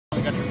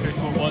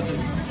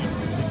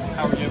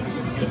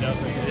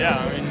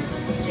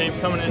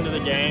coming into the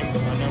game,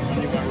 I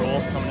knew my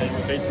role coming in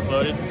with bases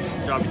loaded.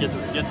 Job to get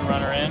the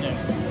runner in,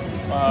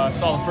 and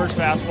saw the first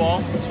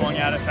fastball, swung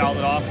at it, fouled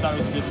it off. Thought it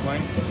was a good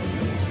swing.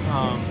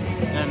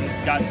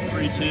 Then got to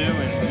 3-2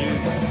 and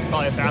knew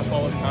probably a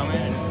fastball was coming,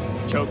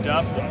 and choked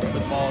up and put the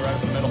ball right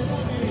up the middle.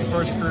 The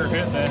first career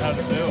hit, man, how'd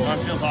it feel?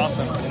 It feels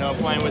awesome. You know,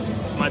 playing with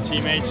my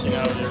teammates. You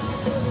know,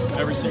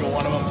 every single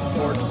one of them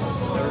supports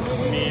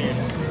me.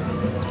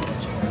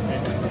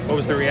 What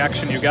was the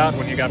reaction you got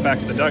when you got back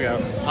to the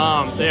dugout?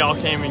 They all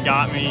came and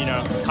got me. You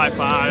know, high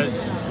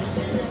fives.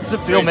 Does it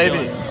feel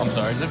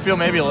Does it feel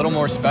maybe a little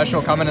more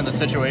special coming in the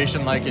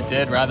situation like it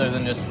did, rather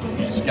than just you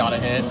just got a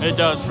hit? It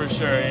does for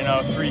sure. You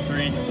know,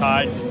 3-3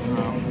 tied,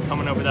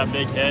 coming up with that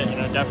big hit. You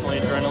know, definitely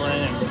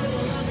adrenaline,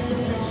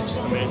 and it's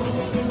just amazing.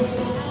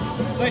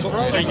 Thanks,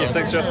 bro. Thank you.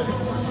 Thanks, Justin.